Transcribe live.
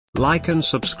Like and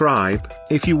subscribe,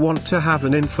 if you want to have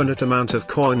an infinite amount of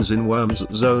coins in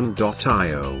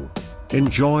wormszone.io.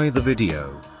 Enjoy the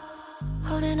video.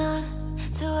 Holding on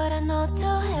to what I know,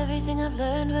 to everything I've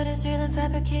learned, what is real and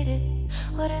fabricated.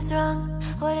 What is wrong?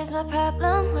 What is my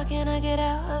problem? What can I get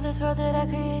out of this world that I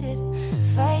created?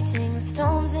 Fighting the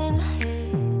storms in my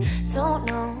head, don't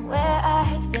know where I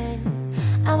have been.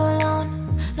 I'm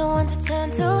alone, no one to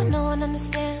turn to, no one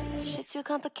understands, shit's too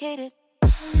complicated.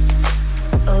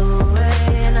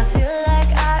 Away, and I feel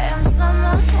like I am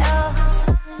someone else.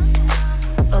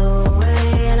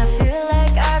 Away, and I feel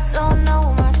like I don't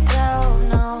know myself,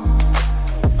 no.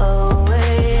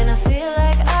 Away, and I feel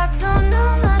like I don't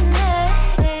know my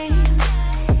name.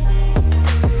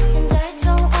 And I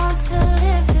don't want to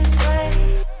live this way.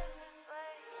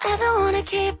 I don't want to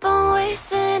keep on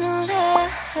wasting a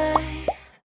life.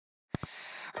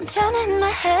 I'm drowning in my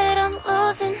head, I'm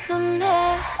losing my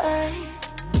mind.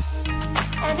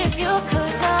 And if you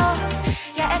could know,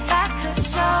 yeah, if I could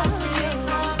show you,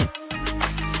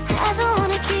 I don't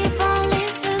wanna keep on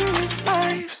living this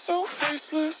life so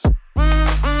faceless.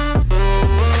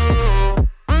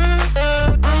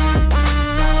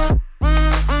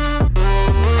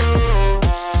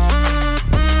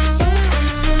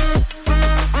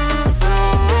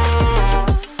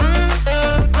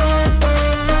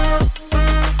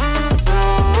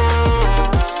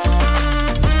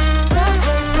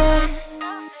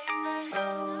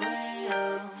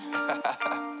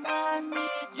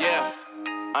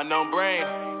 Unknown Brain,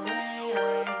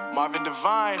 Marvin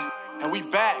Divine, and we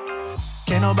back.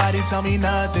 Can't nobody tell me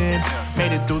nothing.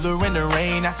 Made it through the rain and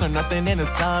rain, I turn nothing into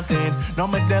something. No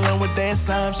more dealing with their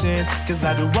assumptions, cause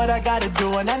I do what I gotta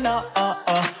do and I know,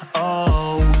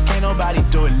 can't nobody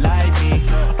do it like me.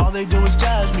 All they do is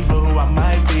judge me for who I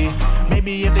might be.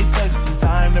 Maybe if they took some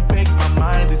time to pick my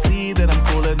mind, to see that I'm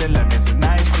cooler than lemons and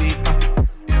iced tea.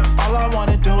 All I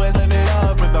wanna do is live it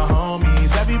up with the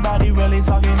homies. Everybody really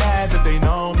talking as if they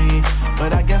know me,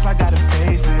 but I guess I gotta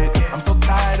face it. I'm so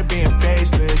tired of being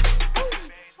faceless.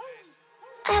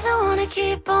 I don't wanna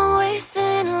keep on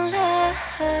wasting a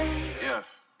life.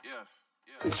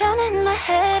 I'm drowning in my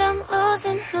head, I'm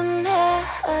losing my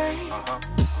mind.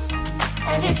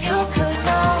 And if you could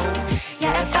know,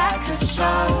 yeah, if I could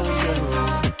show you,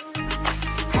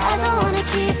 I don't wanna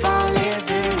keep on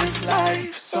living this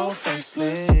life so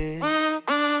faceless.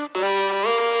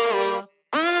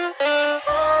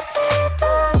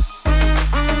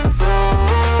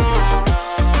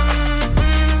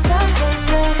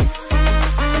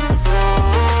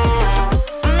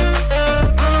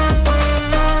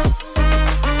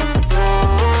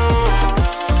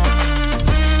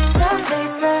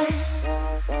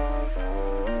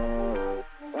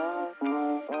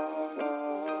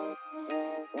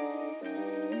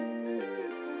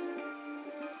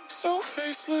 So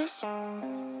faceless.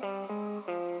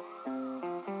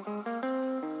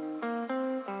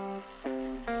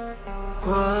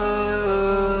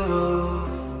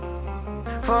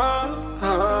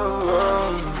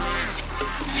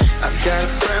 I've got a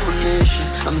premonition,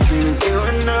 I'm dreaming you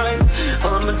and I.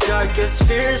 All my darkest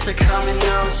fears are coming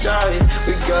outside.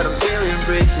 We got a billion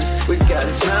races, we got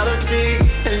this melody.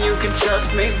 And you can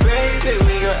trust me, baby,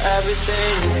 we got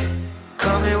everything.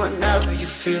 Call me whenever you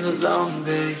feel alone,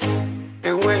 babe.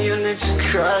 And when you need to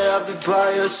cry, I'll be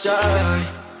by your side.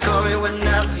 Call me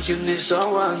whenever you need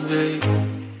someone, babe.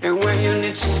 And when you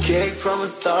need to escape from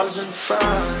 1,000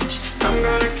 fires, I'm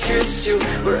gonna kiss you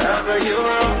wherever you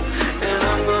are. And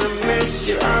I'm gonna miss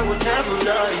you, I will never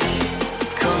lie.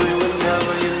 Call me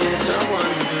whenever you need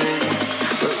someone, babe.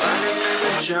 We're running in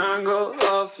the jungle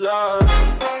of love.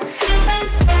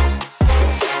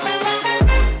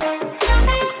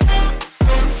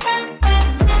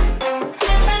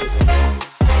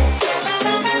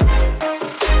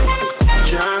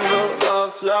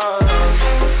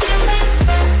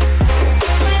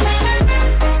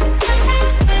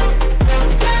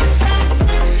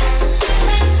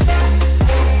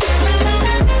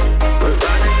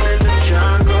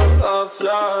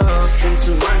 Listen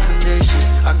to my conditions,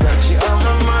 I got you on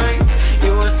my mind.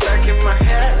 You were stuck in my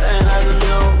head and I don't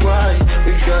know why.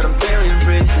 We got a billion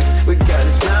races, we got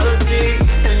this melody.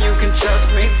 And you can trust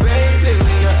me, baby,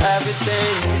 we got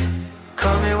everything.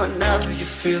 Call me whenever you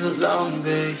feel alone,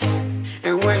 babe.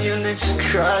 And when you need to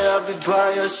cry, I'll be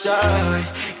by your side.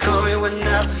 Call me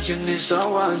whenever you need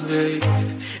someone, babe.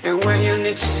 And when you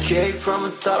need to escape from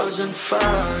 1,000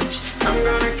 fires, I'm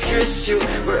gonna kiss you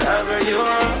wherever you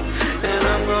are. And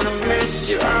I'm gonna miss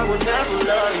you, I will never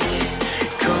lie.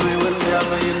 Call me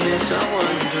whenever you need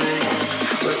someone, babe.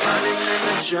 We're running in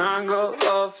the jungle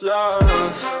of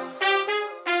love.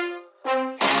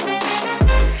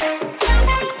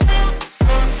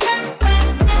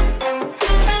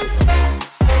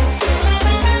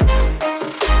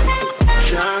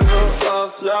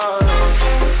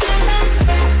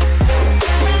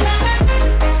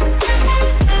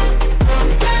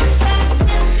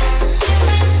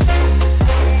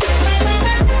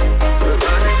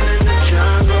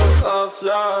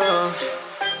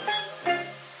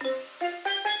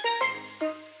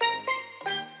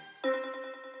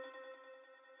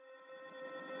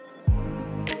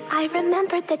 I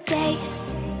remember the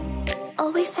days,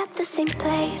 always at the same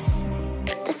place,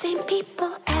 the same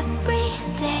people every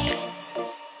day.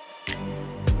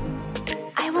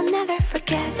 I will never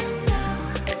forget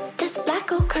this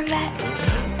black old Corvette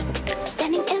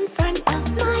standing in front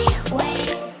of my way.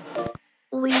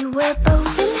 We were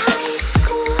both in high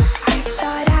school. I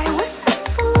thought I was a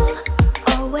fool.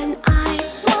 Oh, when I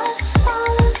was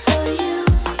falling for you.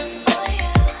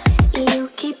 You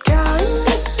keep drawing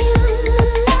me in,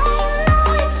 and I know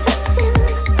it's a sin.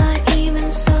 But even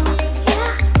so,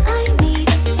 yeah, I need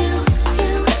you.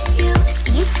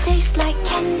 You taste like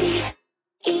candy.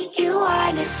 Eat you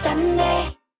on a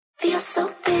Sunday. Feel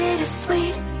so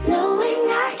bittersweet, knowing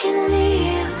I can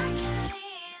leave.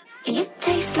 You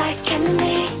taste like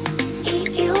candy.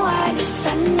 Eat you on a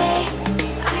Sunday.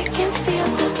 I can feel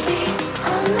the beat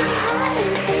on my heart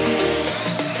and beats.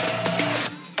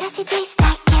 'Cause you taste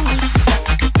like candy.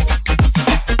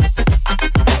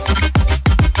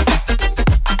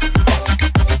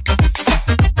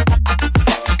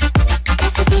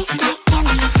 Cause you taste like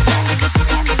candy.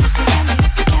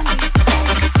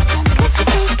 Cause you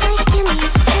taste like candy.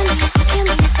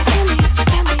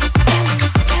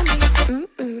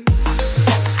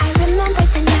 I remember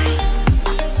the night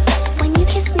when you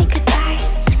kissed me goodbye,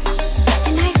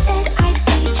 and I said I'd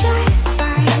be just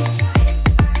fine.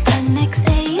 The next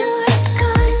day you were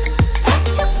gone,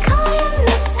 packed your car and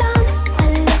moved on.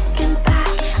 But looking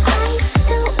back, I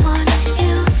still want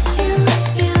you.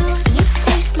 You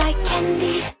taste like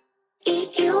candy. Eat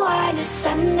you on a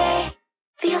Sunday.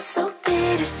 Feel so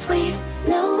bittersweet,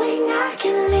 knowing I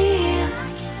can leave.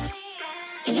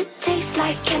 You taste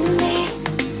like candy.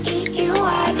 Eat you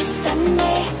on a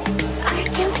Sunday. I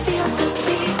can feel the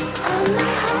beat on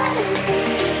my heart and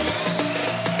beats.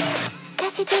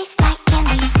 'Cause you taste like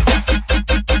candy.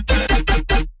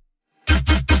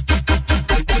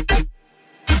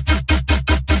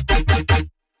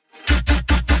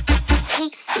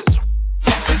 Tasty.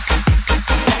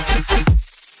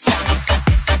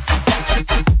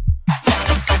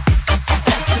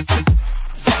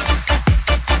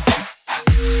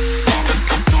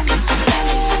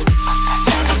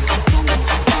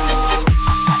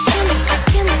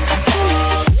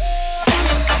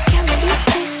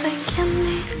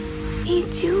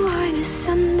 You on a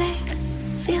Sunday,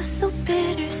 feel so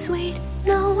bittersweet,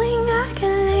 knowing I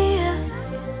can live.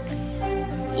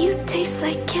 You taste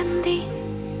like candy,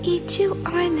 eat you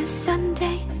on a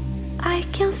Sunday. I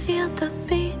can feel the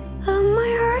beat of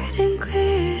my heart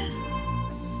increase.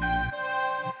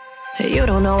 You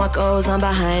don't know what goes on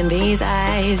behind these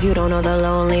eyes. You don't know the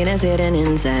loneliness hidden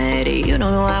inside. You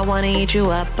don't know I wanna eat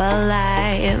you up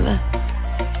alive.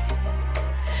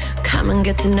 Come and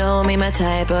get to know me, my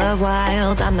type of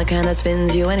wild. I'm the kind that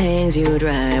spins you and hangs you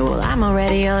dry. Well, I'm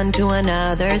already on to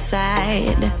another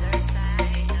side.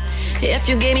 If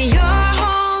you gave me your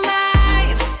whole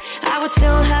life, I would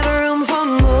still have room for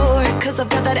more. 'Cause I've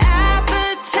got that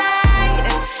appetite.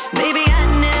 Baby, I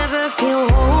never feel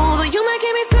whole. Though you might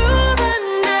get me through the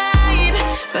night,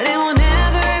 but it will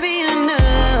never be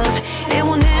enough. It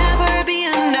will never be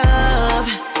enough.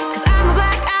 'Cause I'm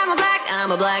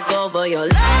a black girl for your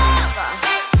love.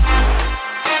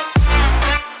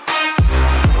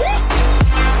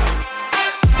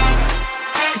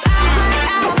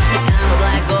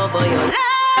 For your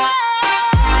love,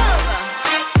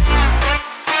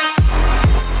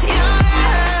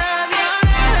 your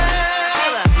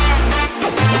love.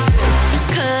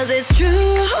 'Cause it's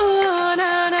true,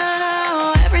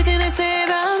 no, everything they say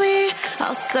about me,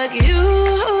 I'll suck you,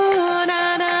 no,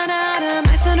 to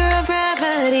my center of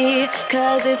gravity.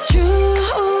 'Cause it's true,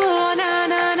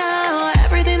 no,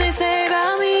 everything they say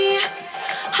about me,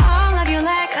 I'll love you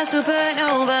like a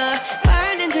supernova,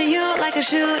 burned into you like a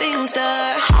shooting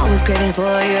star. Always craving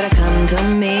for you to come to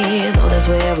me. Though this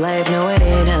way of life, no, it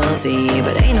ain't healthy,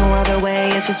 but ain't no other way,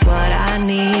 it's just what I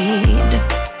need.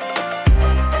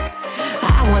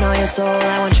 I want all your soul,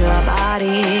 I want your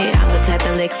body. I'm the type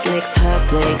that licks her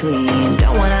play clean.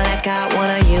 Don't wanna let out,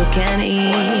 wanna you can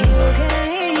eat.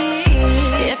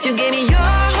 If you gave me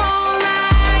your whole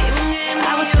life,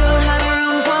 I would still have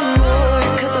room for more.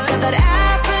 'Cause I've got that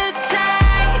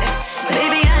appetite.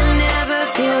 Baby, I never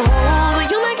feel whole.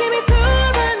 You might get me through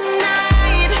the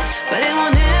night, but it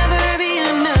will never be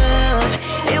enough.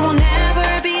 It will never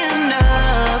be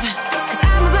enough. 'Cause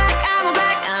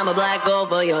I'm a black girl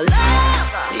for your love.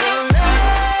 Your love.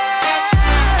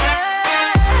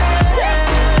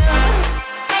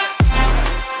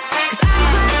 'Cause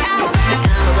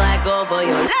I'm a black girl for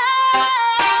your love.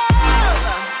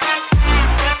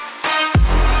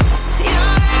 Your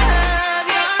love.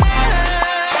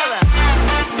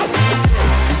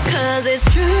 it's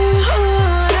true.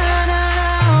 Na, na,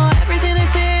 na. Everything they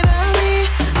say about me,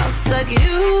 I'll suck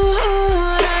you.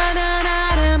 Na, na, na,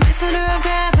 na. My center of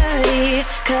gravity.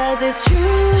 Cause it's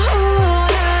true.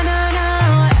 Na, na, na.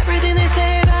 Everything they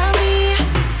say about me,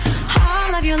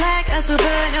 I'll love you like a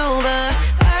supernova,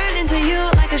 burn into you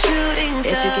like a shooting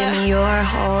star. If you give me your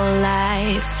whole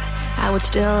life, I would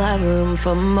still have room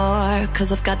for more.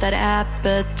 Cause I've got that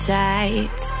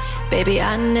appetite. Baby,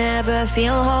 I never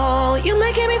feel whole. You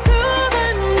might get me through